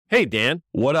Hey, Dan.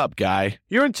 What up, guy?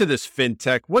 You're into this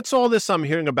fintech. What's all this I'm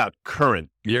hearing about Current?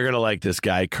 You're going to like this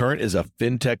guy. Current is a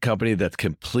fintech company that's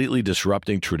completely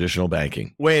disrupting traditional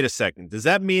banking. Wait a second. Does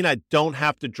that mean I don't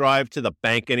have to drive to the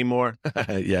bank anymore?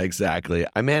 Yeah, exactly.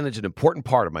 I manage an important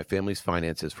part of my family's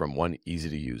finances from one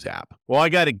easy-to-use app. Well, I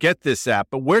got to get this app,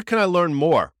 but where can I learn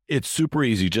more? It's super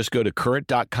easy. Just go to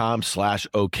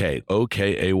current.com/OK,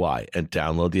 OKAY, and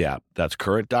download the app. That's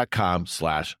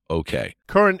current.com/OK.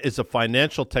 Current is a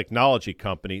financial technology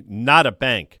company, not a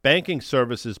bank. Banking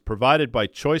services provided by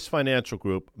Choice Financial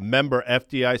Group, member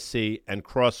FDIC, and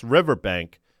Cross River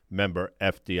Bank, member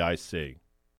FDIC.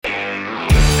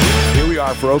 Here we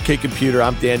are for OK Computer.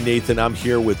 I'm Dan Nathan. I'm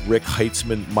here with Rick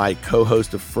Heitzman, my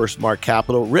co-host of First Mark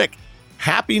Capital. Rick,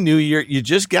 Happy New Year. You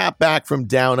just got back from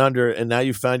down under, and now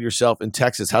you found yourself in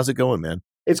Texas. How's it going, man?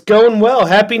 It's going well.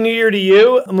 Happy New Year to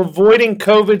you. I'm avoiding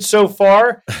COVID so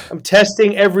far. I'm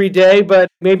testing every day, but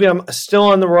maybe I'm still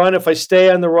on the run. If I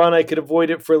stay on the run, I could avoid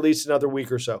it for at least another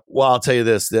week or so. Well, I'll tell you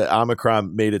this. The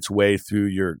Omicron made its way through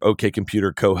your OK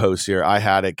Computer co-hosts here. I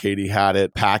had it. Katie had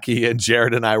it. Packy and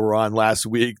Jared and I were on last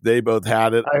week. They both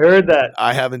had it. I heard that.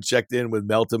 I haven't checked in with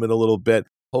Meltem in a little bit.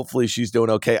 Hopefully she's doing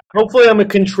okay. Hopefully I'm a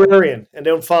contrarian and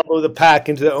don't follow the pack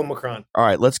into the Omicron. All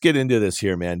right, let's get into this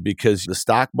here, man, because the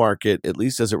stock market, at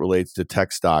least as it relates to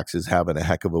tech stocks, is having a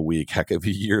heck of a week, heck of a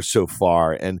year so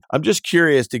far. And I'm just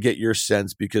curious to get your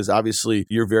sense, because obviously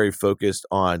you're very focused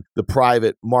on the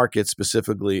private market,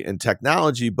 specifically in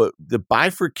technology, but the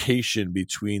bifurcation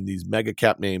between these mega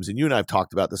cap names, and you and I have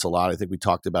talked about this a lot. I think we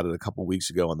talked about it a couple of weeks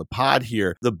ago on the pod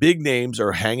here. The big names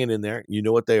are hanging in there. You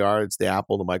know what they are. It's the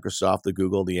Apple, the Microsoft, the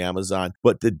Google, the Amazon,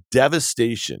 but the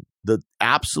devastation, the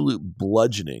absolute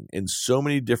bludgeoning in so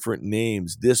many different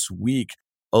names this week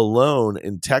alone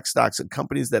in tech stocks and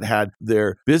companies that had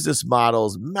their business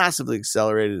models massively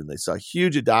accelerated, and they saw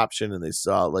huge adoption, and they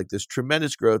saw like this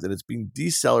tremendous growth, and it's been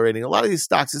decelerating. A lot of these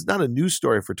stocks, it's not a news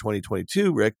story for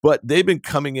 2022, Rick, but they've been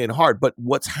coming in hard. But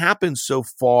what's happened so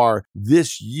far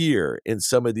this year in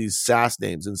some of these SaaS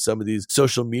names and some of these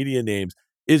social media names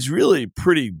is really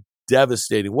pretty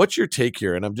devastating. What's your take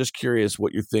here? And I'm just curious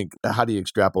what you think. How do you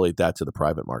extrapolate that to the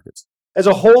private markets? As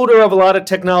a holder of a lot of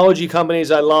technology companies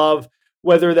I love,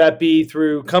 whether that be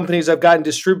through companies I've gotten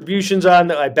distributions on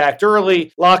that I backed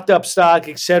early, locked up stock,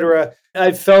 etc.,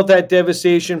 I've felt that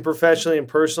devastation professionally and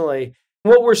personally.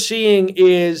 What we're seeing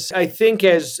is, I think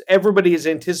as everybody is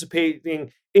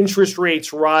anticipating interest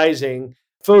rates rising,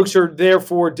 folks are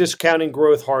therefore discounting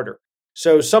growth harder.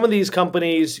 So some of these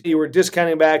companies, you were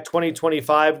discounting back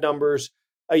 2025 numbers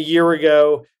a year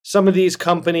ago. Some of these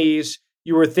companies,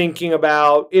 you were thinking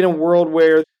about in a world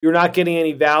where you're not getting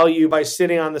any value by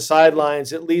sitting on the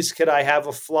sidelines, at least could I have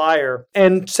a flyer?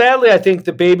 And sadly, I think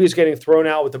the baby's getting thrown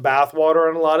out with the bathwater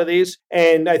on a lot of these.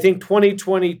 And I think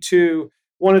 2022,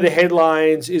 one of the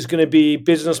headlines is going to be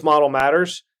business model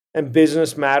matters and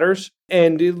business matters.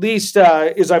 And at least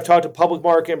as I've talked to public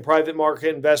market and private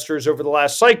market investors over the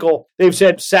last cycle, they've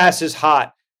said SaaS is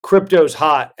hot, crypto's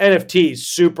hot, NFTs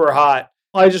super hot.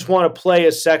 I just want to play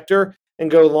a sector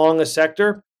and go long a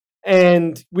sector.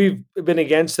 And we've been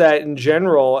against that in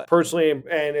general, personally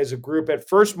and as a group at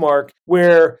First Mark,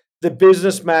 where the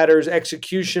business matters,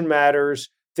 execution matters,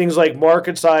 things like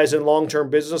market size and long-term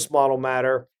business model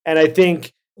matter. And I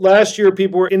think last year,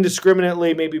 people were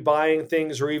indiscriminately maybe buying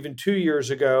things, or even 2 years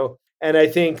ago. And I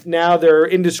think now they're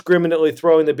indiscriminately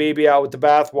throwing the baby out with the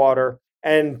bathwater.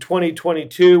 And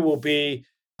 2022 will be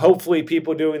hopefully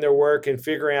people doing their work and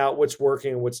figuring out what's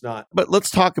working and what's not. But let's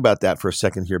talk about that for a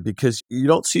second here, because you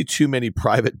don't see too many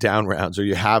private down rounds, or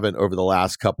you haven't over the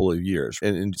last couple of years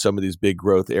in some of these big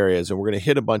growth areas. And we're going to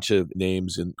hit a bunch of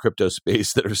names in crypto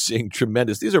space that are seeing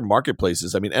tremendous. These are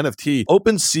marketplaces. I mean, NFT,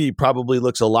 OpenSea probably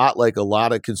looks a lot like a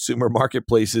lot of consumer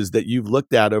marketplaces that you've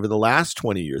looked at over the last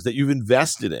 20 years, that you've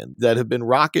invested in, that have been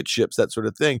rocket ships, that sort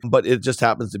of thing. But it just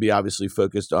happens to be obviously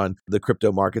focused on the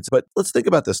crypto markets. But let's think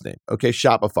about this name, okay?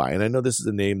 Shopify. And I know this is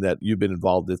a name that you've been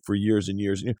involved with for years and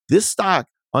years. This stock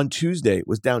on Tuesday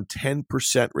was down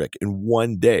 10%, Rick, in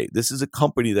one day. This is a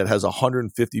company that has a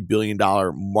 $150 billion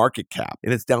market cap,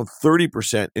 and it's down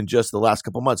 30% in just the last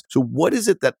couple of months. So what is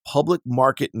it that public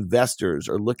market investors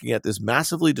are looking at this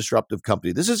massively disruptive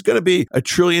company? This is going to be a $1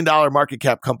 trillion market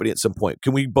cap company at some point.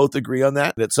 Can we both agree on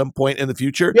that at some point in the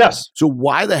future? Yes. So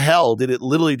why the hell did it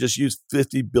literally just use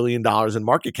 $50 billion in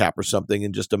market cap or something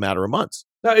in just a matter of months?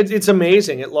 No, it's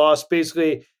amazing. It lost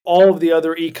basically all of the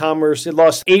other e-commerce. It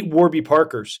lost 8 Warby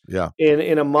Parkers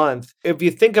in a month. If you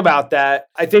think about that,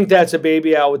 I think that's a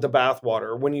baby out with the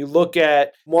bathwater. When you look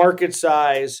at market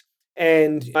size,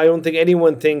 and I don't think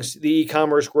anyone thinks the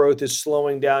e-commerce growth is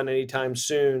slowing down anytime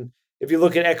soon. If you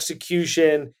look at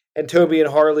execution and Toby and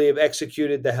Harley have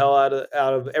executed the hell out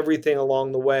of everything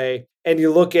along the way. And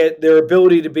you look at their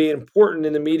ability to be important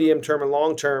in the medium term and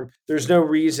long term, there's no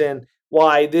reason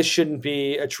why this shouldn't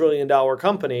be a $1 trillion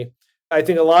company. I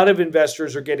think a lot of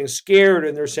investors are getting scared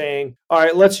and they're saying, all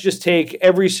right, let's just take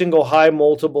every single high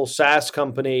multiple SaaS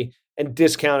company and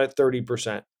discount it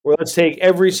 30%. Or let's take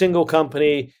every single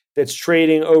company that's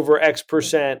trading over X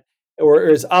percent or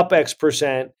is up X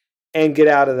percent and get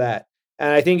out of that. And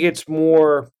I think it's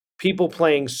more people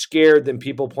playing scared than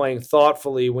people playing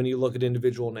thoughtfully when you look at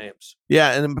individual names.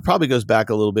 Yeah, and it probably goes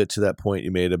back a little bit to that point you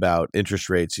made about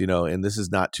interest rates, and this is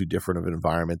not too different of an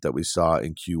environment that we saw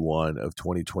in Q1 of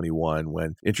 2021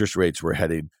 when interest rates were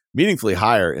heading meaningfully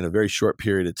higher in a very short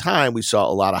period of time. We saw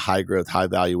a lot of high growth, high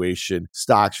valuation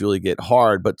stocks really get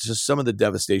hard, but just some of the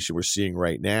devastation we're seeing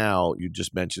right now, you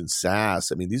just mentioned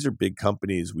SaaS. I mean, these are big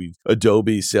companies.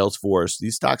 Adobe, Salesforce,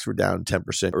 these stocks were down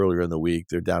 10% earlier in the week.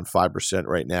 They're down 5%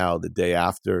 right now, the day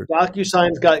after.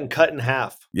 DocuSign's gotten cut in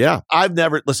half. Yeah.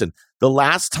 The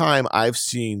last time I've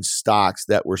seen stocks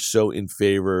that were so in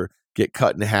favor get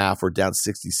cut in half or down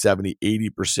 60, 70,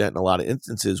 80% in a lot of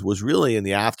instances was really in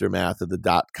the aftermath of the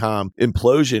dot-com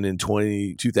implosion in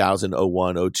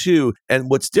 2001, 02. And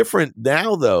what's different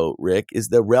now, though, Rick, is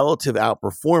the relative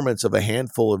outperformance of a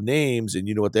handful of names. And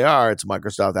you know what they are. It's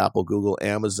Microsoft, Apple, Google,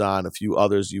 Amazon, a few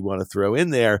others you want to throw in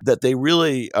there, that they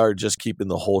really are just keeping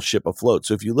the whole ship afloat.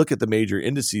 So if you look at the major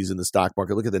indices in the stock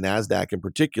market, look at the NASDAQ in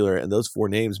particular, and those four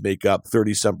names make up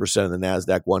 30-some% of the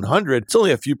NASDAQ 100, it's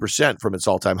only a few percent from its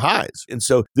all-time high. And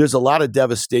so there's a lot of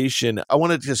devastation. I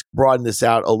want to just broaden this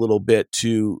out a little bit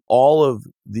to all of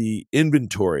the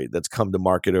inventory that's come to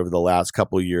market over the last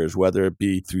couple of years, whether it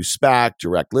be through SPAC,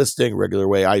 direct listing, regular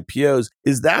way IPOs.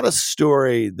 Is that a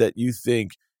story that you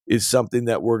think is something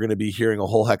that we're going to be hearing a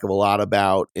whole heck of a lot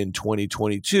about in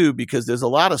 2022? Because there's a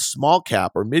lot of small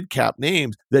cap or mid cap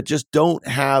names that just don't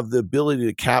have the ability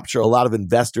to capture a lot of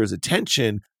investors'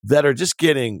 attention, that are just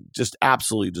getting just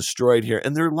absolutely destroyed here.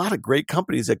 And there are a lot of great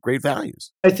companies at great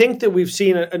values. I think that we've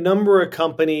seen a number of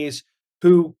companies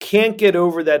who can't get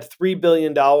over that $3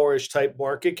 billion type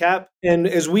market cap. And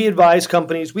as we advise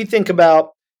companies, we think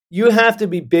about you have to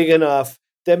be big enough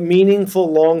that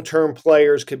meaningful long-term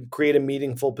players could create a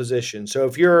meaningful position. So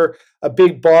if you're a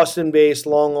big Boston-based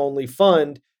long-only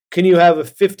fund, can you have a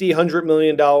 $50-100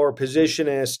 million position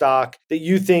in a stock that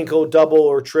you think will double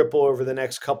or triple over the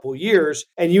next couple years?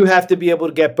 And you have to be able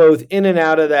to get both in and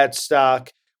out of that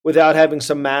stock without having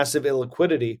some massive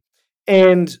illiquidity.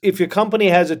 And if your company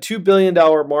has a $2 billion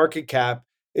market cap,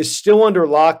 is still under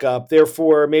lockup,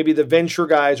 therefore maybe the venture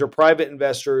guys or private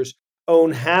investors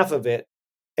own half of it,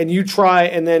 and you try,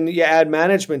 and then you add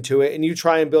management to it, and you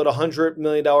try and build a $100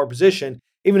 million position,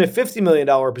 even a $50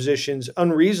 million position is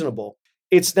unreasonable.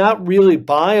 It's not really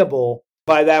buyable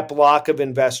by that block of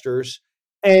investors,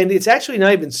 and it's actually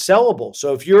not even sellable.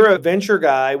 So if you're a venture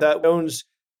guy that owns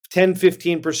 10,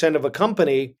 15% of a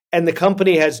company and the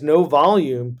company has no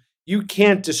volume, you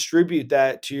can't distribute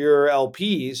that to your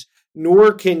LPs,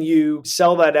 nor can you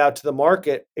sell that out to the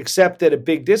market except at a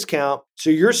big discount. So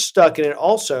you're stuck in it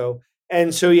also.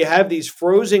 And so you have these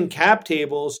frozen cap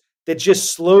tables that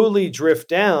just slowly drift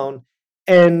down,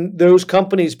 and those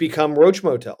companies become roach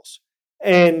motels.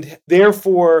 And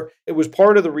therefore, it was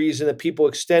part of the reason that people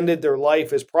extended their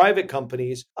life as private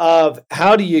companies of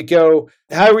how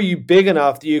are you big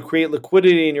enough that you create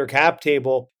liquidity in your cap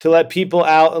table to let people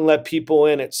out and let people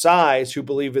in at size who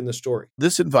believe in the story.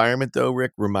 This environment, though,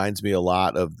 Rick, reminds me a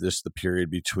lot of the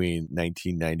period between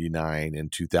 1999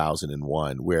 and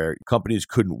 2001, where companies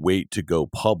couldn't wait to go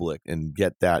public and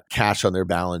get that cash on their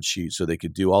balance sheet so they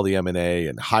could do all the M&A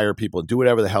and hire people and do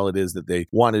whatever the hell it is that they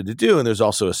wanted to do. And there's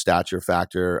also a stature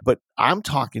factor. But I'm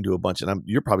talking to a bunch, and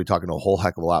you're probably talking to a whole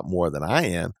heck of a lot more than I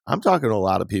am. I'm talking to a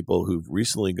lot of people who've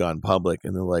recently gone public,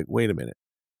 and they're like, wait a minute.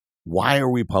 Why are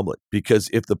we public? Because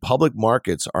if the public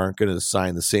markets aren't going to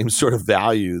assign the same sort of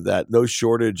value that no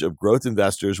shortage of growth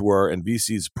investors were and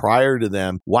VCs prior to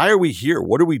them, why are we here?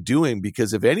 What are we doing?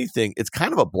 Because if anything, it's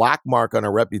kind of a black mark on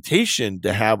our reputation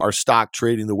to have our stock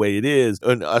trading the way it is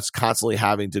and us constantly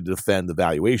having to defend the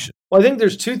valuation. Well, I think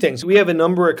there's two things. We have a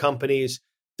number of companies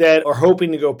that are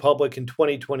hoping to go public in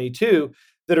 2022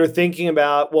 that are thinking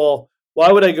about, well,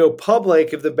 why would I go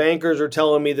public if the bankers are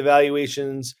telling me the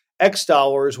valuation's X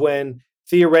dollars when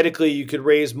theoretically you could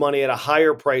raise money at a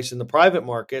higher price in the private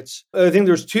markets? I think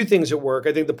there's two things at work.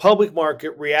 I think the public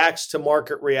market reacts to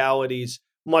market realities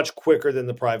much quicker than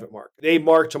the private market. They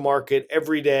mark to market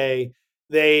every day.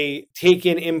 They take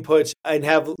in inputs and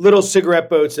have little cigarette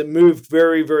boats that move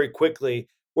very, very quickly.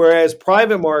 Whereas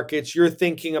private markets, you're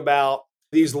thinking about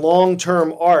these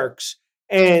long-term arcs,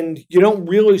 and you don't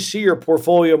really see your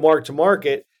portfolio mark to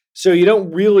market. So you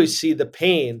don't really see the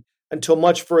pain until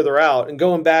much further out. And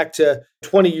going back to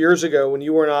 20 years ago when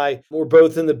you and I were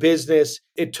both in the business,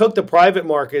 it took the private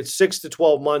markets 6 to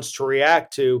 12 months to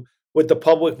react to what the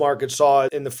public market saw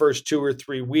in the first 2 or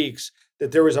 3 weeks,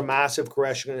 that there was a massive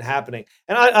correction happening.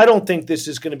 And I don't think this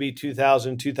is going to be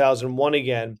 2000, 2001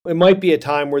 again. It might be a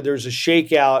time where there's a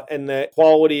shakeout and the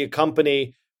quality of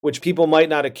company, which people might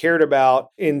not have cared about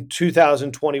in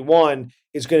 2021,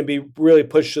 is going to be really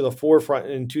pushed to the forefront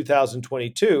in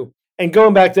 2022. And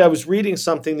going back to, I was reading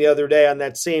something the other day on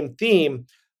that same theme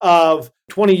of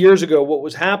 20 years ago, what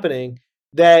was happening,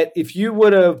 that if you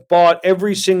would have bought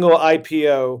every single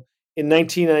IPO in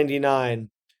 1999,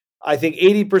 I think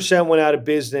 80% went out of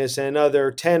business and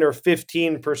another 10 or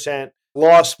 15%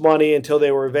 lost money until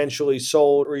they were eventually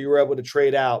sold or you were able to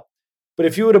trade out. But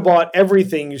if you would have bought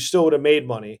everything, you still would have made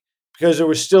money because there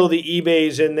was still the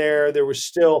eBays in there. There was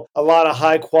still a lot of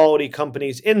high quality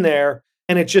companies in there.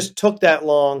 And it just took that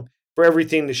long for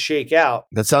everything to shake out.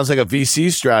 That sounds like a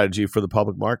VC strategy for the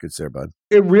public markets there, bud.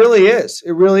 It really is.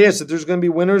 It really is. That there's going to be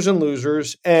winners and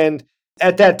losers. And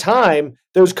at that time,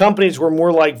 those companies were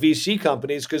more like VC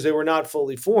companies because they were not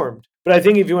fully formed. But I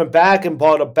think if you went back and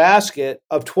bought a basket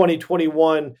of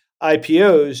 2021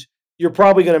 IPOs, you're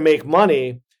probably going to make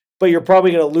money, but you're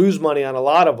probably going to lose money on a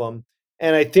lot of them.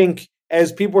 And I think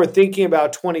as people are thinking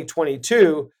about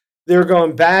 2022, they're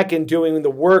going back and doing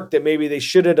the work that maybe they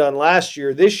should have done last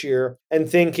year, this year, and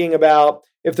thinking about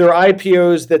if there are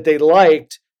IPOs that they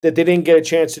liked that they didn't get a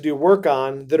chance to do work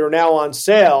on that are now on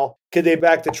sale, could they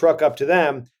back the truck up to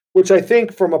them? Which I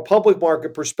think from a public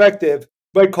market perspective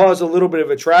might cause a little bit of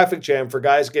a traffic jam for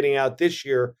guys getting out this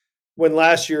year when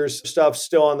last year's stuff's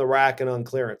still on the rack and on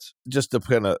clearance. Just to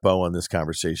put a bow on this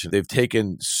conversation, they've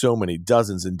taken so many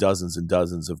dozens and dozens and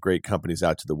dozens of great companies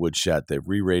out to the woodshed. They've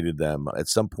re-rated them. At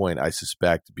some point, I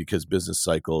suspect, because business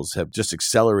cycles have just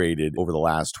accelerated over the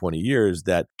last 20 years,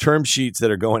 that term sheets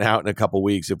that are going out in a couple of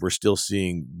weeks, if we're still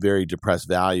seeing very depressed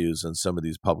values on some of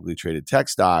these publicly traded tech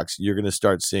stocks, you're going to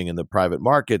start seeing in the private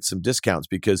market some discounts.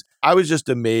 Because I was just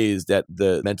amazed at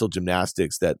the mental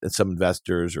gymnastics that some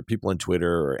investors or people on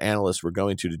Twitter or analysts were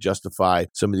going to justify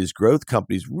some of these growth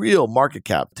companies' real market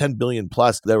cap, 10 billion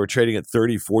plus, that were trading at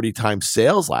 30, 40 times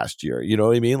sales last year. You know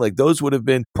what I mean? Like those would have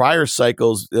been prior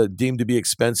cycles deemed to be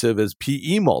expensive as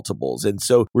PE multiples. And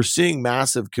so we're seeing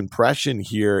massive compression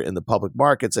here in the public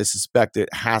markets. I suspect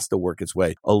it has to work its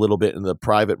way a little bit in the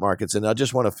private markets. And I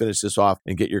just want to finish this off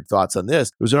and get your thoughts on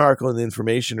this. There was an article in the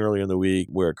Information earlier in the week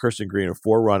where Kirsten Green, a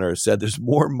Forerunner, said there's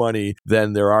more money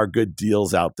than there are good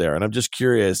deals out there. And I'm just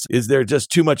curious, is there just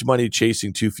too much money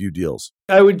chasing too few deals?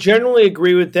 I would generally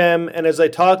agree with them. And as I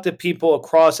talk to people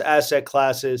across asset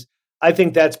classes, I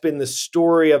think that's been the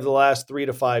story of the last 3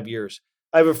 to 5 years.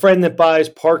 I have a friend that buys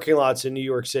parking lots in New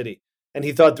York City, and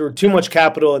he thought there were too much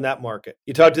capital in that market.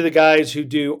 You talk to the guys who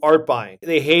do art buying.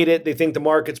 They hate it. They think the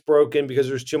market's broken because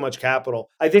there's too much capital.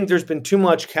 I think there's been too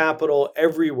much capital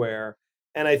everywhere.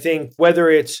 And I think whether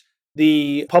it's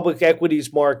the public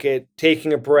equities market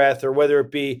taking a breath or whether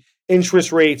it be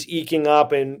interest rates eking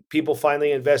up and people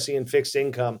finally investing in fixed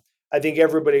income, I think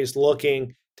everybody's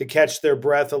looking to catch their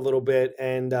breath a little bit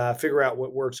and figure out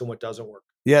what works and what doesn't work.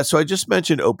 Yeah, so I just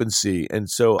mentioned OpenSea, and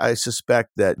so I suspect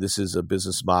that this is a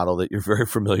business model that you're very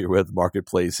familiar with,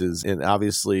 marketplaces, and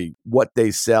obviously what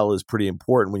they sell is pretty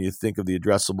important when you think of the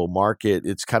addressable market.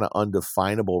 It's kind of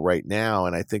undefinable right now,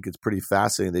 and I think it's pretty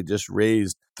fascinating. They just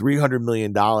raised $300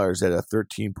 million at a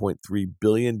 $13.3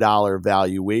 billion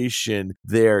valuation.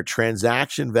 Their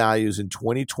transaction values in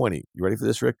 2020, you ready for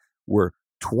this, Rick, were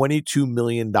 $22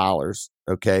 million,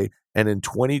 okay? And in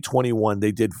 2021,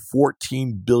 they did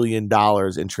 $14 billion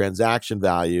in transaction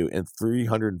value and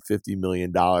 $350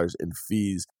 million in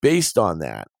fees based on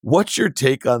that. What's your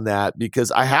take on that?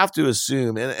 Because I have to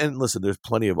assume, and listen, there's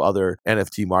plenty of other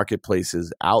NFT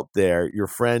marketplaces out there. Your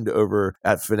friend over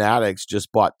at Fanatics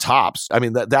just bought Tops. I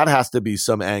mean, that has to be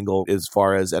some angle as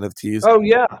far as NFTs. Oh,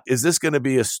 yeah. Is this going to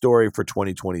be a story for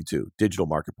 2022, digital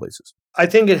marketplaces? I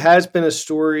think it has been a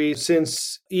story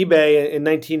since eBay in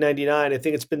 1999. I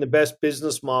think it's been the best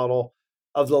business model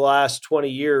of the last 20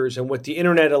 years. And what the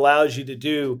internet allows you to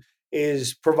do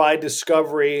is provide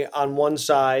discovery on one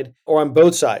side or on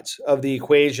both sides of the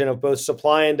equation of both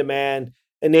supply and demand,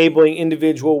 enabling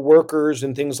individual workers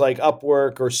and things like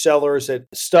Upwork or sellers at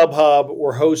StubHub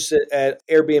or hosts at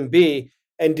Airbnb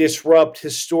and disrupt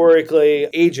historically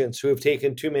agents who have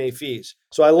taken too many fees.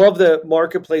 So I love the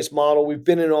marketplace model. We've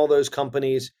been in all those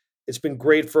companies. It's been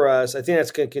great for us. I think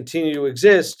that's going to continue to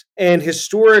exist. And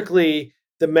historically,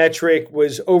 the metric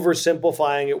was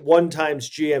oversimplifying it. 1 times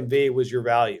GMV was your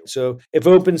value. So if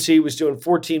OpenSea was doing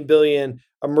 14 billion,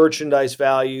 a merchandise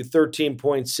value,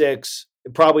 13.6,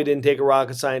 it probably didn't take a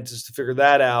rocket scientist to figure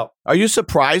that out. Are you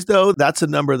surprised, though? That's a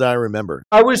number that I remember.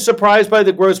 I was surprised by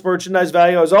the gross merchandise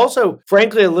value. I was also,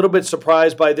 frankly, a little bit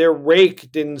surprised by their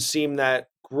rake didn't seem that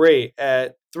great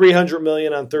at 300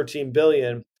 million on 13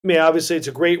 billion. I mean, obviously, it's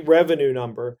a great revenue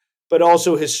number, but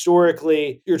also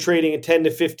historically, you're trading at 10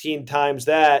 to 15 times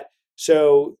that.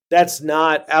 So that's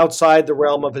not outside the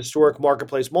realm of historic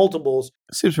marketplace multiples.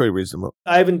 Seems very reasonable.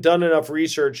 I haven't done enough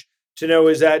research to know,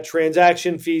 is that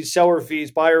transaction fees, seller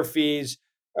fees, buyer fees?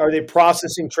 Are they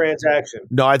processing transactions?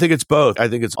 No, I think it's both. I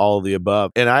think it's all of the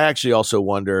above. And I actually also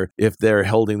wonder if they're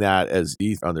holding that as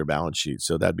ETH on their balance sheet.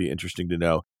 So that'd be interesting to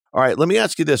know. All right, let me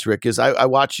ask you this, Rick, because I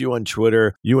watch you on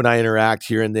Twitter. You and I interact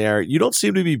here and there. You don't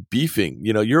seem to be beefing.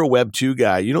 You know, you're a Web 2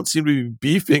 guy. You don't seem to be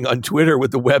beefing on Twitter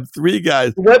with the Web 3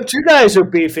 guys. The Web 2 guys are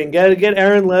beefing. Get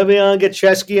Aaron Levy on, get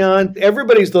Chesky on.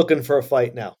 Everybody's looking for a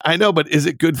fight now. I know, but is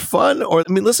it good fun? Or, I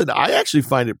mean, listen, I actually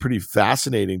find it pretty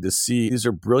fascinating to see. These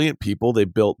are brilliant people. They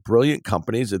built brilliant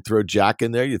companies. You throw Jack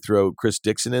in there. You throw Chris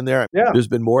Dixon in there. Yeah. There's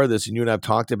been more of this, and you and I have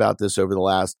talked about this over the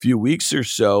last few weeks or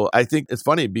so. I think it's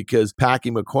funny because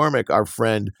Packy McCormick, our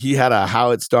friend, he had a how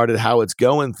it started, how it's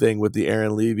going thing with the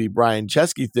Aaron Levy, Brian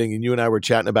Chesky thing. And you and I were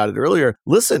chatting about it earlier.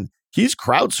 Listen, he's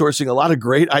crowdsourcing a lot of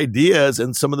great ideas,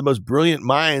 and some of the most brilliant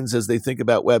minds as they think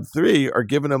about Web3 are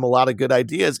giving him a lot of good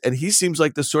ideas. And he seems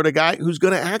like the sort of guy who's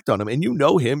going to act on them. And you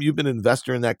know him. You've been an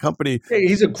investor in that company. Hey,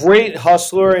 he's a great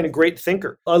hustler and a great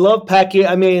thinker. I love Packy.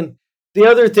 I mean, the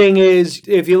other thing is,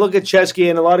 if you look at Chesky,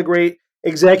 and a lot of great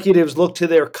executives look to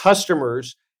their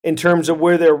customers in terms of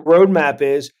where their roadmap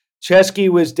is. Chesky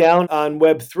was down on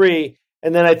Web3,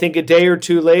 and then I think a day or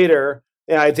two later,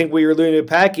 and I think we were alluding to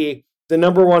Packy, the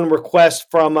number one request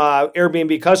from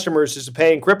Airbnb customers is to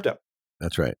pay in crypto.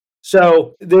 That's right.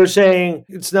 So they're saying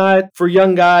it's not for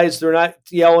young guys. They're not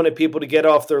yelling at people to get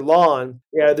off their lawn.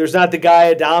 Yeah, there's not the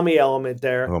Guy Adami element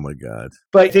there. Oh, my God.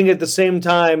 But I think at the same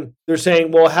time, they're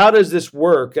saying, well, how does this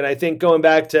work? And I think going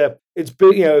back to, if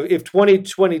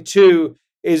 2022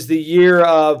 is the year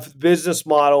of business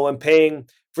model and paying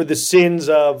for the sins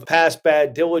of past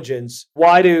bad diligence,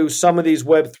 why do some of these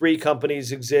Web3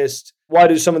 companies exist? Why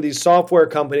do some of these software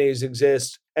companies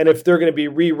exist? And if they're going to be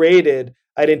re-rated,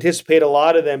 I'd anticipate a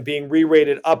lot of them being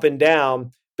re-rated up and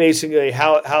down, basically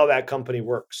how that company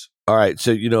works. All right.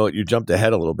 So, you jumped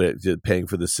ahead a little bit, paying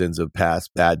for the sins of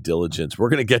past bad diligence. We're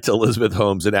going to get to Elizabeth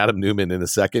Holmes and Adam Newman in a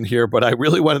second here, but I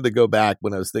really wanted to go back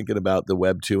when I was thinking about the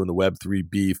Web 2 and the Web 3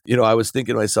 beef. I was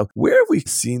thinking to myself, where have we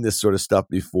seen this sort of stuff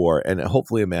before? And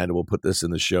hopefully Amanda will put this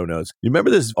in the show notes. You remember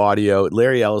this audio?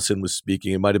 Larry Ellison was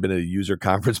speaking. It might have been at a user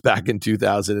conference back in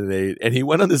 2008. And he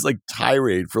went on this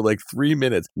tirade for 3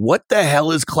 minutes. What the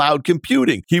hell is cloud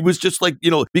computing? He was just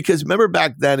because remember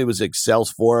back then it was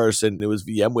Salesforce and it was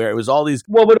VMware. It was all these.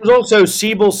 Well, but it was also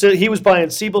Siebel. He was buying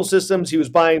Siebel systems. He was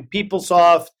buying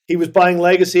PeopleSoft. He was buying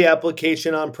legacy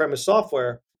application on-premise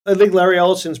software. I think Larry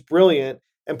Ellison's brilliant.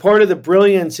 And part of the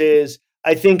brilliance is,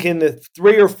 I think in the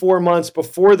 3 or 4 months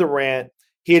before the rant,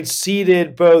 he had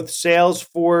seeded both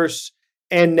Salesforce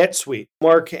and NetSuite.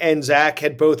 Mark and Zach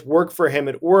had both worked for him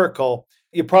at Oracle.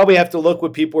 You probably have to look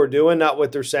what people are doing, not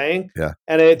what they're saying. Yeah.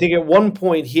 And I think at one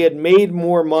point he had made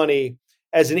more money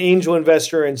as an angel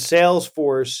investor in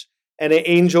Salesforce and an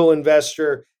angel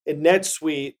investor in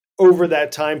NetSuite over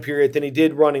that time period than he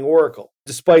did running Oracle,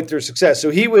 despite their success. So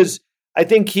I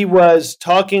think he was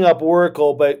talking up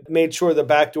Oracle, but made sure the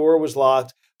back door was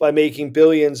locked by making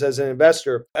billions as an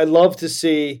investor. I'd love to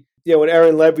see, what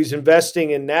Aaron Levy's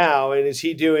investing in now, and is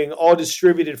he doing all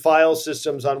distributed file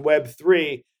systems on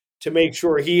Web3 to make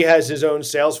sure he has his own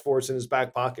Salesforce in his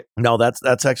back pocket. No,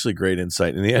 that's actually great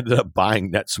insight. And he ended up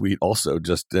buying NetSuite also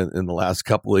just in the last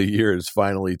couple of years,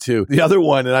 finally, too. The other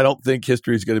one, and I don't think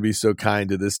history is going to be so kind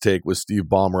to this take, was Steve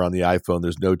Ballmer on the iPhone.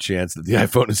 There's no chance that the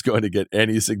iPhone is going to get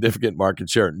any significant market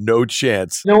share. No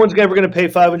chance. No one's ever going to pay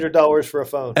 $500 for a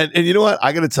phone. And you know what?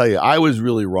 I got to tell you, I was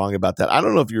really wrong about that. I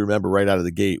don't know if you remember right out of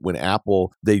the gate when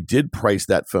Apple, they did price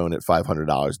that phone at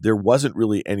 $500. There wasn't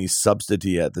really any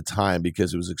subsidy at the time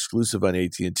because it was exclusive on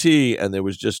AT&T, and there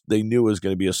was they knew it was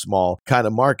going to be a small kind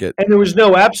of market. And there was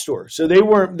no app store. So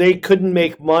they couldn't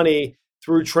make money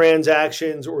through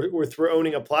transactions or through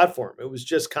owning a platform. It was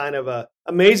just kind of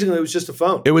amazingly, it was just a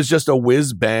phone. It was just a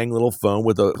whiz bang little phone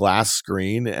with a glass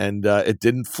screen, and it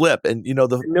didn't flip. And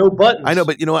No buttons. I know,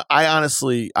 but you know what?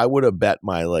 I would have bet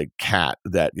my cat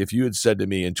that if you had said to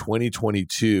me in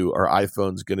 2022, are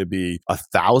iPhones going to be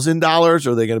 $1,000 or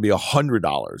are they going to be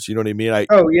 $100? You know what I mean? I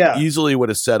easily would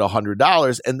have said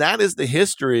 $100, and that is the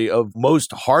history of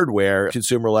most hardware,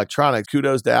 consumer electronics.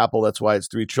 Kudos to Apple. That's why it's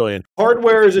 $3 trillion.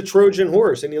 Hardware is a Trojan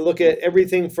horse, and you look at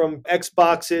everything from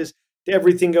Xboxes to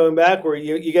everything going back, where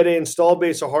you get an install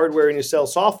base of hardware and you sell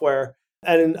software.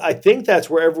 And I think that's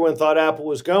where everyone thought Apple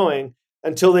was going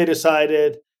until they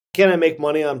decided, can I make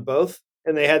money on both?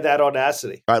 And they had that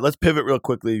audacity. All right, let's pivot real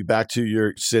quickly back to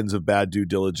your sins of bad due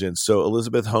diligence. So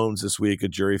Elizabeth Holmes this week, a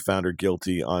jury found her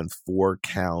guilty on 4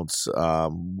 counts,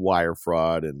 wire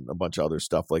fraud and a bunch of other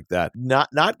stuff like that.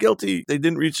 Not guilty. They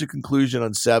didn't reach a conclusion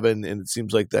on 7, and it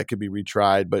seems like that could be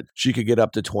retried, but she could get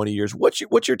up to 20 years.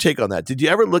 What's your take on that? Did you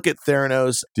ever look at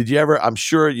Theranos? I'm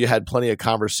sure you had plenty of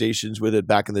conversations with it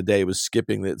back in the day. It was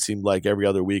skipping. It seemed like every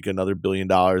other week, another $1 billion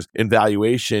in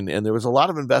valuation, and there was a lot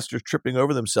of investors tripping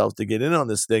over themselves to get in on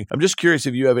this thing. I'm just curious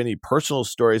if you have any personal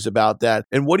stories about that.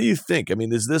 And what do you think? I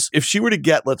mean, if she were to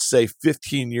get, let's say,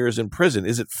 15 years in prison,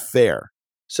 is it fair?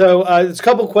 So there's a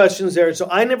couple questions there. So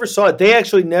I never saw it. They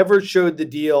actually never showed the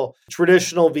deal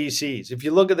traditional VCs. If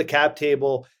you look at the cap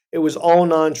table, it was all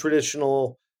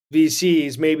non-traditional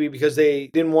VCs, maybe because they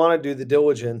didn't want to do the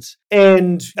diligence.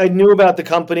 And I knew about the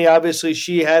company. Obviously,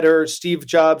 she had her Steve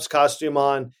Jobs costume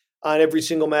on every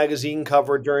single magazine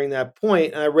cover during that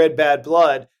point. And I read Bad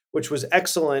Blood, which was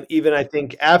excellent, even I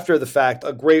think after the fact,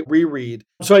 a great reread.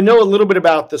 So I know a little bit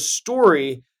about the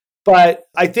story, but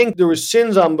I think there was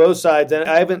sins on both sides, and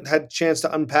I haven't had a chance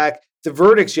to unpack the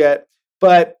verdicts yet,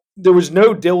 but there was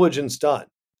no diligence done.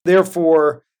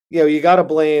 Therefore, you got to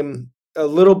blame a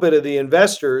little bit of the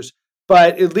investors,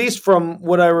 but at least from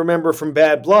what I remember from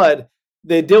Bad Blood,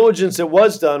 the diligence that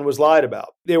was done was lied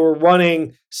about. They were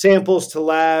running samples to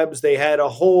labs. They had a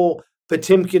whole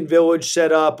Potemkin village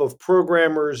set up of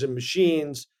programmers and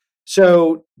machines.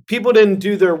 So people didn't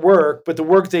do their work, but the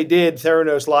work they did,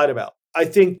 Theranos lied about. I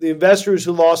think the investors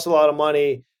who lost a lot of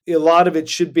money, a lot of it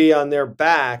should be on their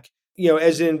back.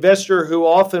 As an investor who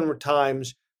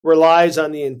oftentimes relies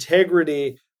on the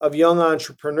integrity of young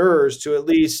entrepreneurs to at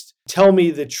least tell me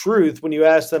the truth when you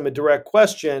ask them a direct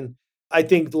question, I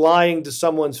think lying to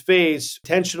someone's face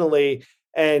intentionally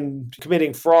and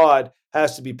committing fraud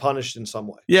has to be punished in some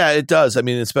way. Yeah, it does. I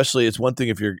mean, especially it's one thing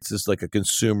if you're just like a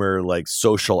consumer, like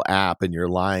social app and you're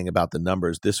lying about the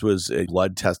numbers. This was a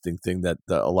blood testing thing that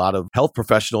a lot of health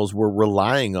professionals were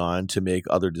relying on to make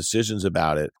other decisions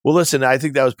about it. Well, listen, I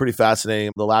think that was pretty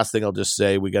fascinating. The last thing I'll just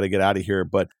say, we got to get out of here.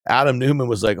 But Adam Newman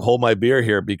was like, hold my beer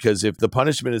here, because if the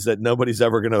punishment is that nobody's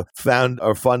ever going to found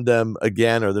or fund them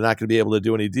again, or they're not going to be able to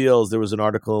do any deals, there was an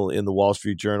article in the Wall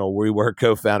Street Journal where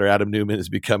co-founder Adam Newman is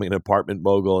becoming an apartment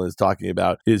mogul and is talking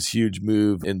about his huge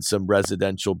move in some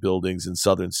residential buildings in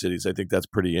southern cities. I think that's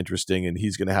pretty interesting, and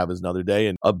he's going to have another day.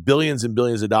 And billions and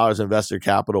billions of dollars of investor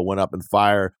capital went up in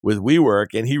fire with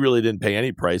WeWork, and he really didn't pay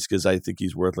any price because I think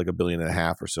he's worth like $1.5 billion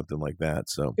or something like that.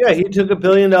 So yeah, he took $1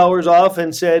 billion off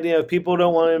and said, if people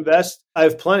don't want to invest, I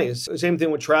have plenty. Same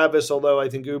thing with Travis, although I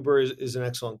think Uber is an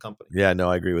excellent company. Yeah, no,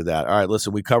 I agree with that. All right,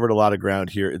 listen, we covered a lot of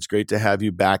ground here. It's great to have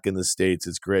you back in the States.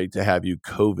 It's great to have you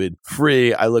COVID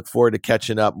free. I look forward to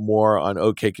catching up more on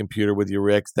OK Computer with you,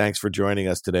 Rick. Thanks for joining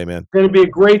us today, man. It's going to be a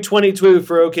great 22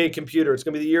 for OK Computer. It's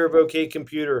going to be the year of OK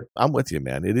Computer. I'm with you,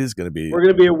 man. It is going to be. We're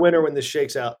going to be a winner when this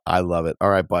shakes out. I love it. All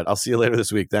right, bud. I'll see you later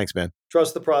this week. Thanks, man.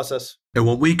 Trust the process. And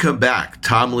when we come back,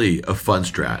 Tom Lee of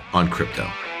Fundstrat on crypto.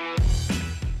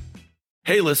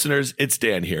 Hey listeners, it's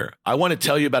Dan here. I want to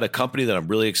tell you about a company that I'm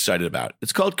really excited about.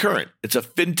 It's called Current. It's a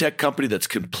fintech company that's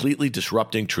completely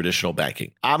disrupting traditional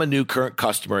banking. I'm a new Current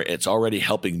customer. It's already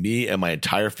helping me and my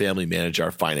entire family manage our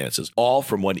finances, all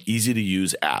from one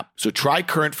easy-to-use app. So try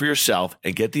Current for yourself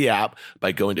and get the app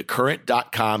by going to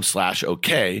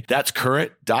current.com/OK. That's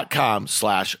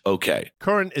current.com/OK.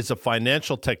 Current is a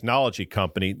financial technology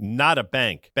company, not a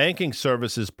bank. Banking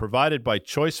services provided by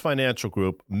Choice Financial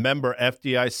Group, member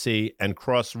FDIC, and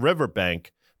Cross River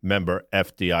Bank, member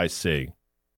FDIC.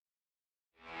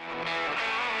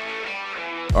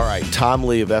 All right, Tom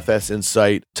Lee of FS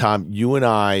Insight. Tom, you and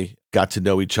I got to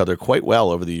know each other quite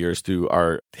well over the years through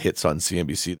our hits on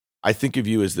CNBC. I think of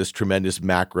you as this tremendous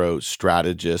macro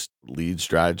strategist, lead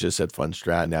strategist at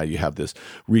Fundstrat. Now you have this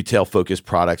retail-focused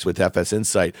products with FS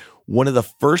Insight. One of the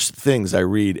first things I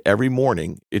read every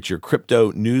morning, it's your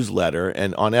crypto newsletter.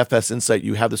 And on FS Insight,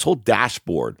 you have this whole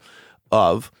dashboard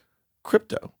of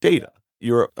crypto data.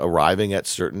 You're arriving at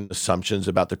certain assumptions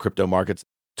about the crypto markets.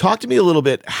 Talk to me a little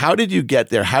bit. How did you get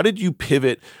there? How did you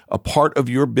pivot a part of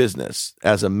your business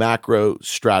as a macro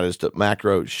strategist, a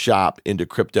macro shop into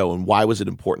crypto, and why was it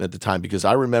important at the time? Because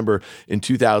I remember in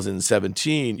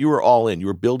 2017, you were all in. You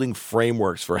were building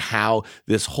frameworks for how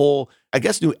this whole, I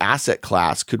guess, new asset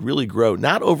class could really grow,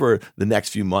 not over the next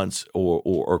few months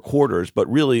or quarters,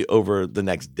 but really over the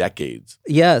next decades.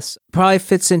 Yes, probably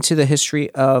fits into the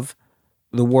history of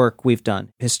the work we've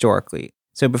done historically.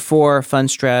 So before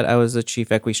Fundstrat, I was the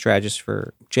chief equity strategist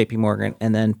for JP Morgan.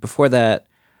 And then before that,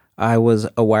 I was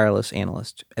a wireless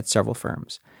analyst at several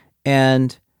firms.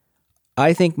 And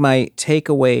I think my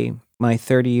takeaway, my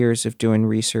 30 years of doing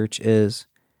research, is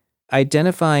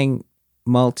identifying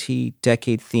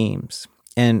multi-decade themes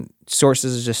and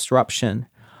sources of disruption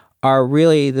are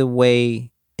really the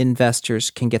way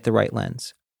investors can get the right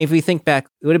lens. If we think back,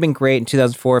 it would have been great in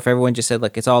 2004 if everyone just said,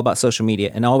 look, it's all about social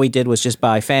media. And all we did was just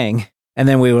buy FANG. And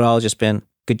then we would all just been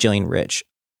gajillion rich.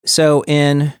 So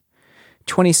in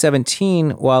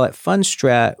 2017, while at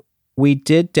Fundstrat, we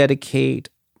did dedicate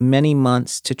many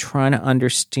months to trying to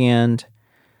understand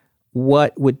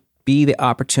what would be the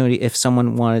opportunity if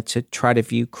someone wanted to try to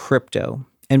view crypto.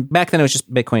 And back then it was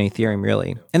just Bitcoin and Ethereum,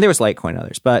 really. And there was Litecoin and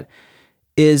others. But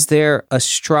is there a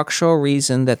structural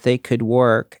reason that they could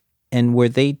work? And were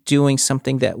they doing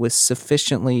something that was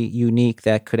sufficiently unique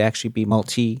that could actually be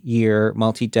multi-year,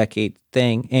 multi-decade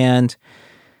thing? And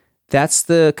that's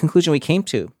the conclusion we came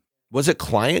to. Was it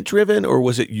client-driven, or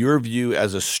was it your view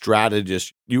as a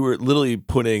strategist? You were literally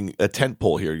putting a tent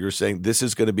pole here. You're saying this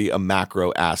is going to be a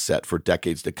macro asset for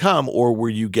decades to come, or were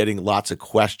you getting lots of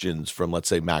questions from, let's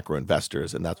say, macro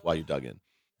investors, and that's why you dug in?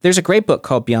 There's a great book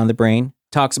called Beyond the Brain.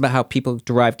 Talks about how people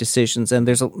derive decisions, and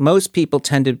most people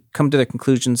tend to come to their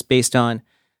conclusions based on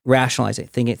rationalizing,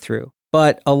 thinking it through.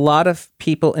 But a lot of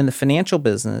people in the financial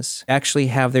business actually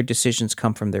have their decisions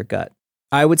come from their gut.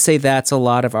 I would say that's a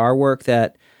lot of our work,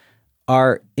 that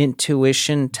our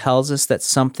intuition tells us that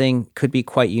something could be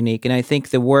quite unique. And I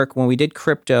think the work, when we did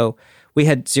crypto, we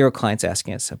had 0 clients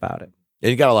asking us about it.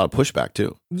 And you got a lot of pushback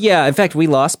too. Yeah. In fact, we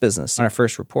lost business on our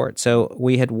first report. So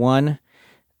we had one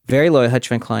very loyal hedge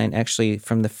fund client actually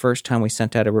from the first time we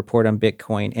sent out a report on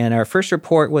Bitcoin. And our first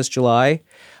report was July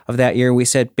of that year. We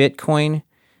said Bitcoin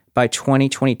by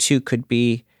 2022 could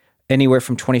be anywhere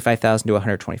from 25,000 to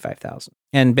 125,000.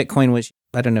 And Bitcoin was,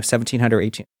 1,700 or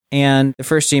 18. And the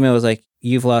first email was like,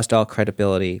 you've lost all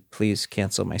credibility. Please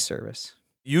cancel my service.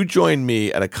 You joined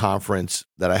me at a conference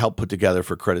that I helped put together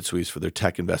for Credit Suisse for their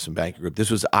tech investment banking group. This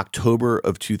was October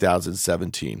of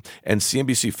 2017. And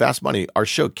CNBC Fast Money, our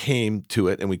show came to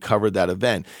it and we covered that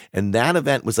event. And that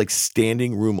event was like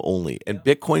standing room only. And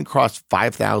Bitcoin crossed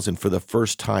 5,000 for the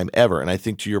first time ever. And I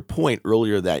think to your point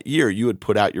earlier that year, you had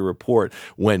put out your report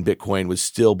when Bitcoin was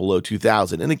still below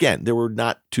 2,000. And again, there were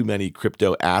not too many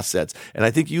crypto assets. And I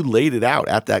think you laid it out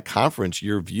at that conference,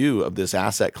 your view of this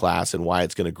asset class and why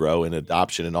it's going to grow and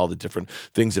adoption and all the different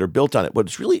things that are built on it.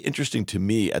 What's really interesting to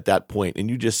me at that point, and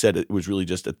you just said it was really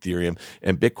just Ethereum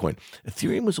and Bitcoin.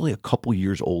 Ethereum was only a couple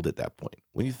years old at that point.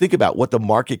 When you think about what the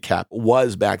market cap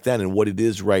was back then and what it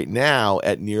is right now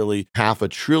at nearly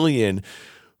 $500 billion,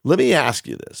 let me ask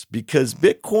you this, because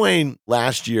Bitcoin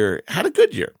last year had a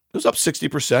good year. It was up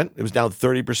 60%. It was down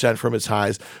 30% from its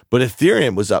highs, but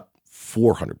Ethereum was up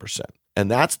 400%. And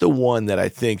that's the one that I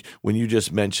think when you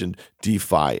just mentioned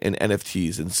DeFi and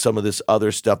NFTs and some of this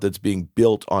other stuff that's being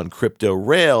built on crypto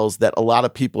rails that a lot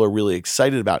of people are really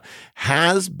excited about.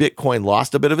 Has Bitcoin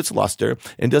lost a bit of its luster,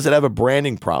 and does it have a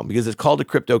branding problem? Because it's called a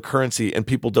cryptocurrency and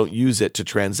people don't use it to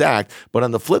transact. But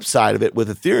on the flip side of it, with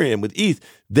Ethereum, with ETH,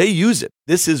 they use it.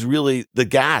 This is really the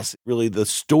gas, really the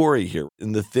story here,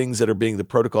 and the things that are being, the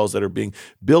protocols that are being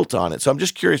built on it. So I'm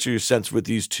just curious of your sense with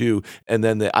these two, and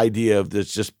then the idea of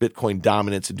this just Bitcoin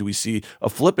dominance, and do we see a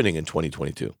flippening in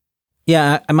 2022?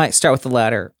 Yeah, I might start with the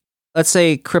latter. Let's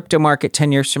say crypto market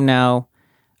 10 years from now,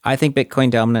 I think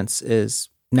Bitcoin dominance is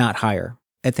not higher.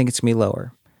 I think it's going to be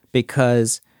lower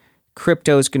because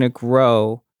crypto is going to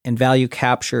grow and value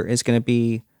capture is going to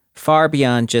be far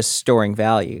beyond just storing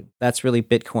value. That's really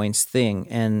Bitcoin's thing.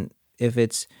 And if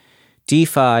it's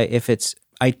DeFi, if it's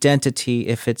identity,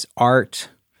 if it's art,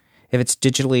 if it's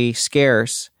digitally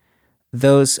scarce,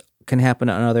 those can happen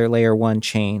on other layer one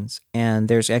chains. And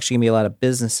there's actually going to be a lot of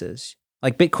businesses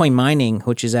like Bitcoin mining,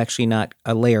 which is actually not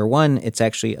a layer one. It's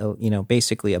actually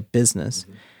basically a business.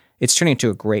 Mm-hmm. It's turning into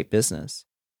a great business.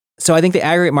 So I think the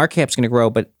aggregate market cap is going to grow,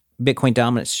 but Bitcoin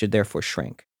dominance should therefore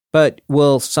shrink. But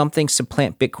will something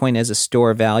supplant Bitcoin as a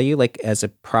store of value, like as a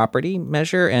property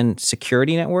measure and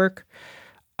security network?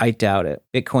 I doubt it.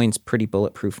 Bitcoin's pretty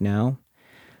bulletproof now,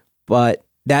 but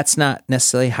that's not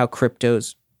necessarily how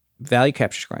crypto's value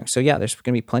capture is growing. So yeah, there's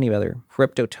going to be plenty of other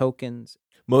crypto tokens.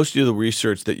 Most of the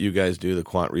research that you guys do, the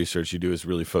quant research you do, is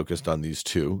really focused on these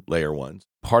two layer ones.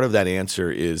 Part of that answer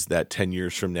is that 10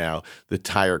 years from now, the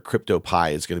entire crypto pie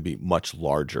is going to be much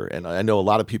larger. And I know a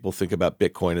lot of people think about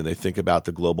Bitcoin and they think about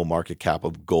the global market cap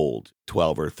of gold,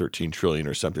 12 or 13 trillion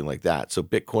or something like that. So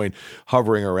Bitcoin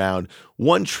hovering around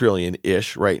 1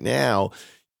 trillion-ish right now.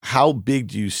 How big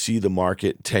do you see the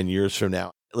market 10 years from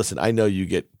now? Listen, I know you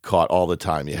get caught all the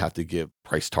time. You have to give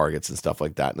price targets and stuff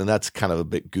like that. And that's kind of a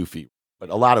bit goofy. But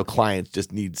a lot of clients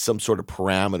just need some sort of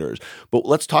parameters. But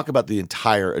let's talk about the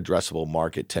entire addressable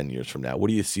market 10 years from now. What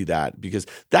do you see that? Because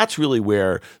that's really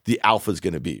where the alpha is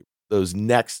going to be. Those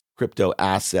next crypto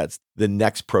assets, the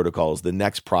next protocols, the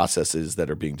next processes that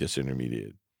are being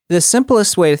disintermediated. The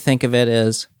simplest way to think of it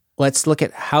is let's look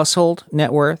at household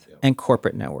net worth and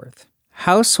corporate net worth.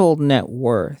 Household net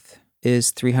worth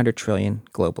is 300 trillion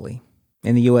globally.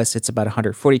 In the US, it's about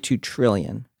 142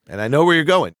 trillion. And I know where you're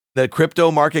going. The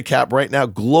crypto market cap right now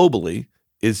globally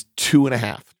is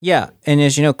 2.5. Yeah. And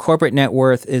as you know, corporate net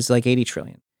worth is like 80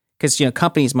 trillion. Because,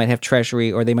 companies might have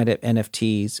treasury or they might have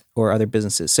NFTs or other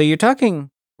businesses. So you're talking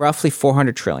roughly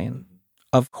 400 trillion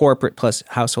of corporate plus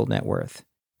household net worth.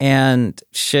 And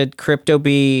should crypto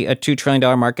be a $2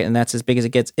 trillion market and that's as big as it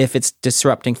gets if it's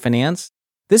disrupting finance?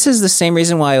 This is the same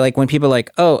reason why, like, when people are like,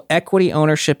 oh, equity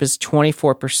ownership is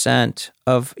 24%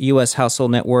 of US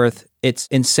household net worth, it's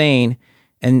insane.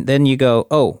 And then you go,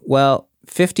 oh, well,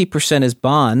 50% is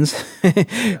bonds.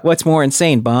 What's more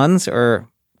insane, bonds or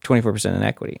 24% in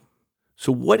equity?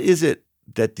 So what is it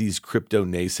that these crypto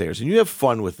naysayers, and you have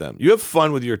fun with them, you have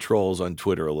fun with your trolls on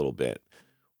Twitter a little bit.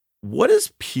 What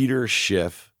does Peter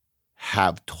Schiff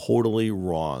have totally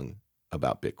wrong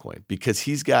about Bitcoin? Because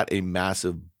he's got a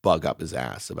massive bug up his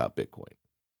ass about Bitcoin.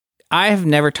 I have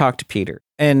never talked to Peter,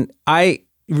 and I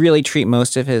really treat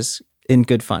most of his in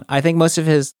good fun. I think most of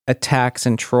his attacks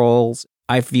and trolls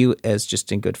I view as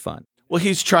just in good fun. Well,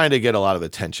 he's trying to get a lot of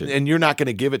attention, and you're not going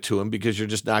to give it to him because you're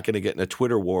just not going to get in a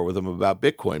Twitter war with him about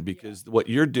Bitcoin, because what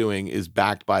you're doing is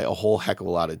backed by a whole heck of a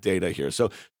lot of data here.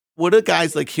 So what do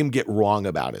guys like him get wrong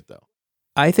about it, though?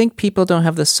 I think people don't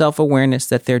have the self-awareness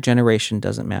that their generation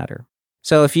doesn't matter.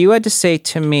 So if you had to say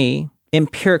to me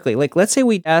empirically, like let's say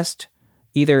we asked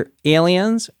either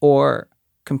aliens or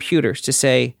computers to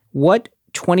say what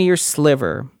 20-year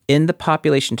sliver in the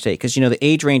population today, because the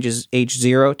age range is age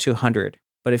 0 to 100.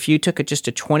 But if you took just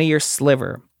a 20-year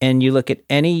sliver and you look at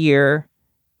any year,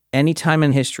 any time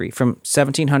in history from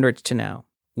 1700 to now,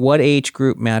 what age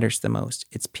group matters the most?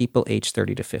 It's people age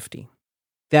 30 to 50.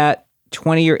 That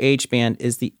 20-year age band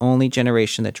is the only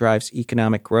generation that drives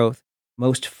economic growth.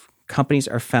 Most companies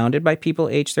are founded by people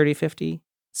age 30 to 50.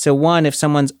 So one, if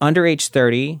someone's under age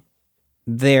 30,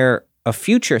 they're a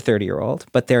future 30-year-old,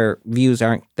 but their views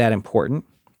aren't that important.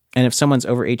 And if someone's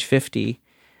over age 50,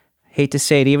 hate to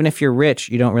say it, even if you're rich,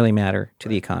 you don't really matter to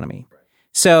the economy.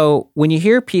 So when you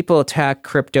hear people attack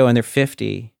crypto and they're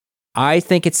 50, I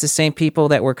think it's the same people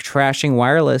that were trashing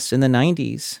wireless in the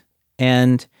 90s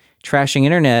and trashing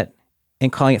internet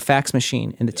and calling it fax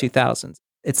machine in the 2000s.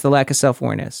 It's the lack of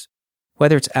self-awareness.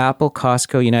 Whether it's Apple,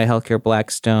 Costco, United Healthcare,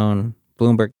 Blackstone,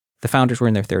 Bloomberg, the founders were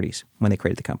in their 30s when they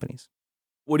created the companies.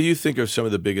 What do you think are some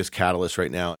of the biggest catalysts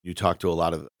right now? You talk to a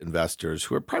lot of investors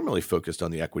who are primarily focused on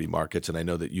the equity markets, and I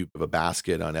know that you have a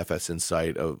basket on FS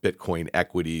Insight of Bitcoin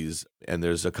equities, and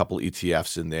there's a couple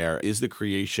ETFs in there. Is the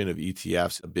creation of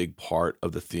ETFs a big part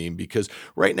of the theme? Because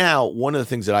right now, one of the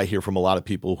things that I hear from a lot of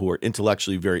people who are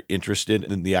intellectually very interested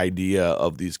in the idea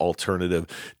of these alternative,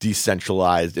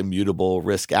 decentralized, immutable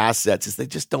risk assets is they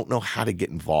just don't know how to get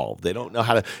involved. They don't know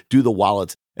how to do the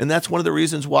wallets. And that's one of the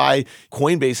reasons why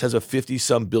Coinbase has a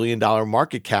 $50-some billion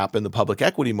market cap in the public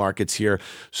equity markets here.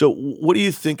 So what do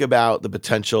you think about the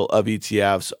potential of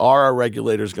ETFs? Are our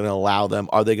regulators going to allow them?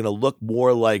 Are they going to look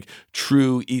more like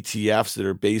true ETFs that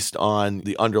are based on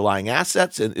the underlying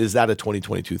assets? And is that a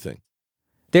 2022 thing?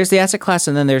 There's the asset class,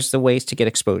 and then there's the ways to get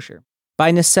exposure.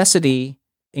 By necessity,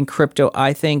 in crypto,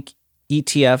 I think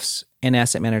ETFs and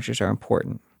asset managers are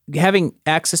important. Having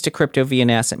access to crypto via an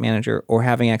asset manager or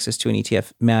having access to an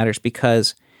ETF matters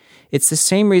because it's the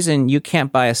same reason you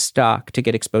can't buy a stock to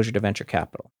get exposure to venture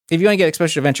capital. If you want to get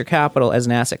exposure to venture capital as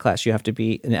an asset class, you have to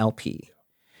be an LP.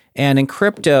 And in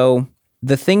crypto,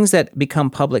 the things that become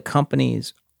public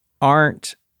companies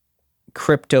aren't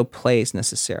crypto plays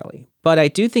necessarily. But I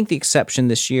do think the exception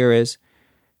this year is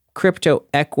crypto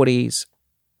equities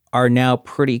are now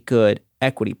pretty good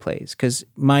equity plays because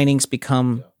mining's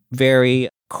become very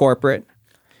corporate.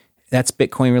 That's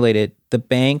Bitcoin related. The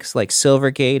banks like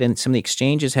Silvergate and some of the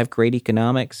exchanges have great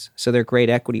economics, so they're great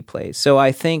equity plays. So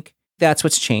I think that's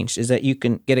what's changed is that you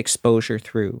can get exposure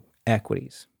through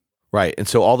equities. Right. And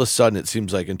so all of a sudden, it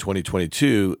seems like in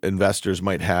 2022, investors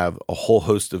might have a whole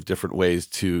host of different ways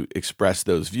to express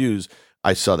those views.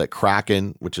 I saw that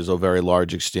Kraken, which is a very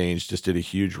large exchange, just did a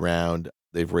huge round.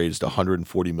 They've raised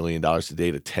 $140 million to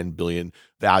date, a $10 billion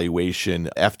valuation.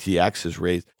 FTX has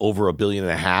raised over $1.5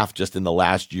 billion just in the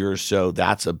last year or so.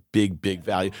 That's a big, big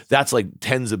value. That's like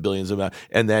tens of billions of dollars.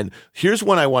 And then here's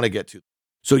one I want to get to.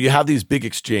 So you have these big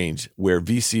exchange where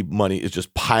VC money is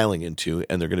just piling into,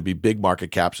 and they're going to be big market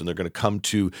caps, and they're going to come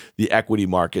to the equity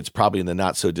markets probably in the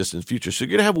not so distant future. So you're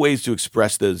going to have ways to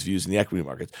express those views in the equity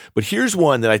markets. But here's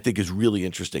one that I think is really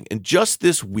interesting. And just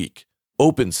this week,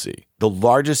 OpenSea, the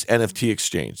largest NFT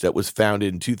exchange that was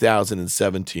founded in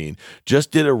 2017,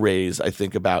 just did a raise, I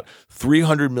think about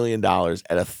 $300 million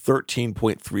at a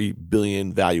 $13.3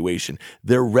 billion valuation.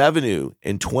 Their revenue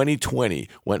in 2020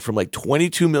 went from like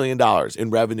 $22 million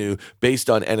in revenue based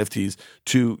on NFTs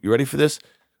to, you ready for this?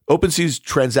 OpenSea's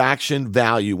transaction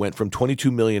value went from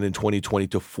 $22 million in 2020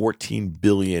 to $14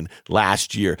 billion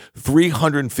last year,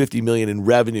 $350 million in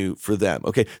revenue for them.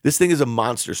 Okay, this thing is a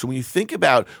monster. So when you think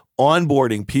about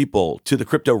onboarding people to the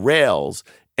crypto rails,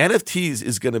 NFTs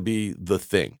is going to be the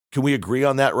thing. Can we agree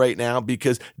on that right now?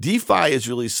 Because DeFi is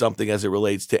really something as it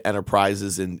relates to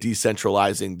enterprises and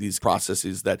decentralizing these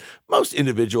processes that most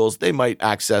individuals, they might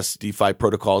access DeFi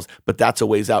protocols, but that's a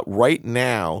ways out. Right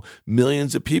now,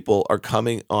 millions of people are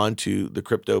coming onto the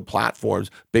crypto platforms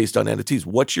based on NFTs.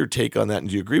 What's your take on that? And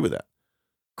do you agree with that?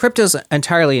 Crypto's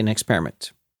entirely an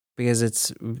experiment because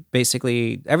it's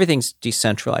basically everything's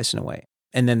decentralized in a way.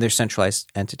 And then there's centralized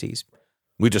entities.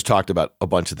 We just talked about a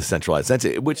bunch of the centralized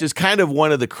entities, which is kind of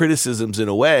one of the criticisms in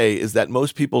a way, is that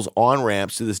most people's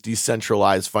on-ramps to this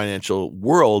decentralized financial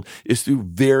world is through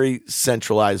very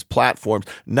centralized platforms,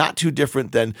 not too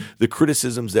different than the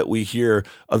criticisms that we hear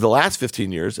of the last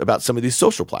 15 years about some of these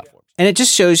social platforms. And it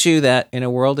just shows you that in a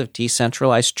world of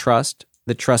decentralized trust,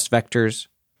 the trust vectors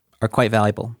are quite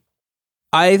valuable.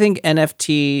 I think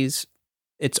NFTs,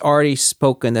 it's already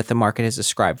spoken that the market has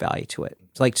ascribed value to it.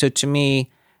 So to me,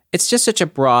 it's just such a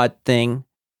broad thing.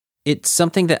 It's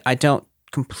something that I don't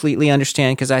completely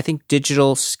understand because I think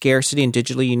digital scarcity and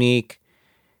digitally unique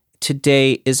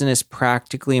today isn't as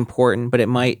practically important, but it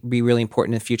might be really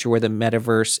important in the future where the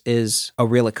metaverse is a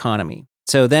real economy.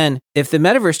 So then if the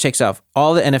metaverse takes off,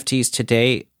 all the NFTs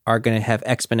today are going to have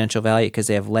exponential value because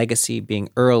they have legacy being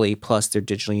early, plus they're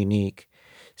digitally unique.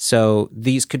 So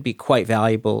these could be quite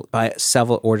valuable by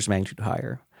several orders of magnitude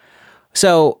higher.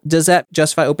 So does that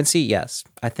justify OpenSea? Yes.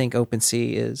 I think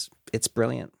OpenSea it's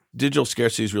brilliant. Digital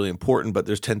scarcity is really important, but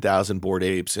there's 10,000 Bored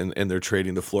Apes and they're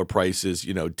trading the floor prices,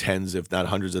 tens, if not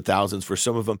hundreds of thousands for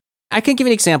some of them. I can give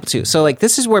you an example too. So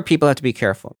this is where people have to be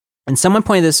careful. And someone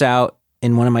pointed this out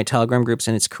in one of my Telegram groups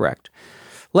and it's correct.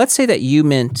 Let's say that you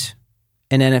mint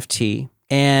an NFT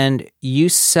and you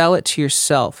sell it to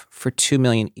yourself for 2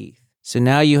 million ETH. So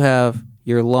now you have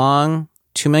your long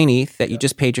 2 million ETH that you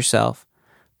just paid yourself,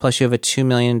 plus you have a $2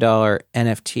 million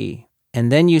NFT.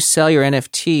 And then you sell your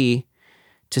NFT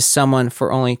to someone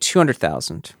for only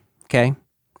 $200,000, okay?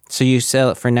 So you sell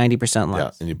it for 90% less.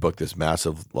 Yeah, and you book this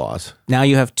massive loss. Now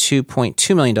you have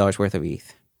 $2.2 million worth of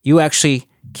ETH. You actually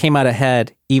came out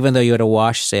ahead even though you had a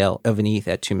wash sale of an ETH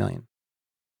at $2 million.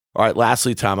 All right,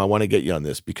 lastly, Tom, I want to get you on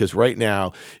this because right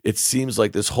now it seems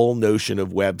like this whole notion of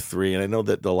Web3, and I know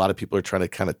that a lot of people are trying to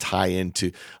kind of tie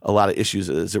into a lot of issues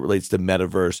as it relates to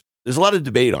metaverse. There's a lot of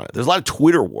debate on it. There's a lot of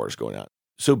Twitter wars going on.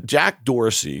 So Jack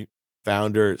Dorsey,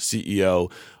 founder,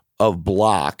 CEO of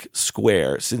Block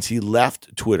Square, since he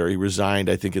left Twitter, he resigned,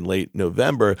 I think, in late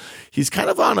November. He's kind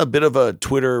of on a bit of a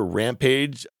Twitter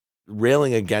rampage,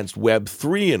 railing against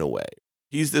Web3 in a way.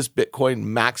 He's this Bitcoin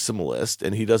maximalist,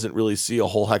 and he doesn't really see a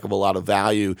whole heck of a lot of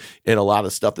value in a lot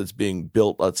of stuff that's being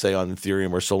built, let's say, on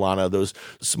Ethereum or Solana, those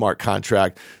smart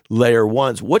contract layer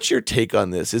ones. What's your take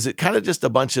on this? Is it kind of just a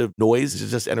bunch of noise? Is it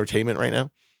just entertainment right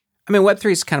now? I mean,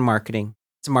 Web3 is kind of marketing.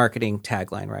 It's a marketing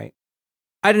tagline, right?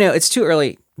 I don't know. It's too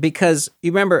early because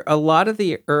you remember a lot of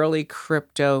the early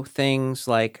crypto things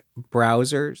like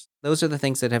browsers, those are the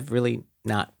things that have really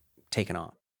not taken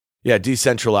off. Yeah,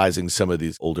 decentralizing some of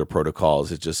these older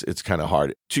protocols, it's kind of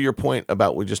hard. To your point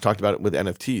about, we just talked about it with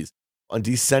NFTs. On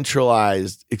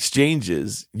decentralized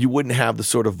exchanges, you wouldn't have the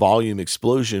sort of volume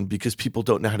explosion because people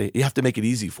don't know how to, you have to make it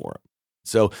easy for them.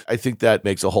 So I think that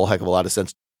makes a whole heck of a lot of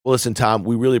sense. Well, listen, Tom,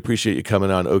 we really appreciate you coming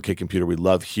on OK Computer. We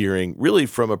love hearing really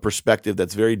from a perspective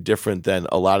that's very different than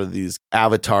a lot of these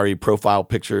avatar-y profile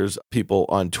pictures, people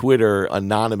on Twitter,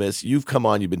 anonymous. You've come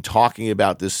on, you've been talking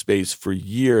about this space for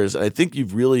years. And I think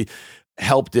you've really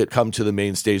helped it come to the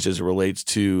main stage as it relates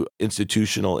to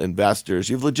institutional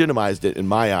investors. You've legitimized it in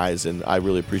my eyes, and I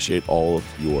really appreciate all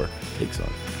of your takes on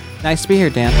it. Nice to be here,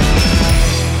 Dan.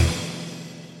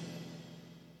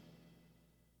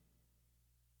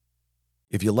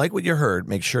 If you like what you heard,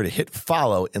 make sure to hit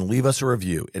follow and leave us a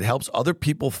review. It helps other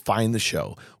people find the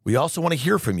show. We also want to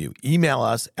hear from you. Email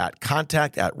us at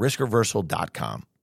contact@riskreversal.com.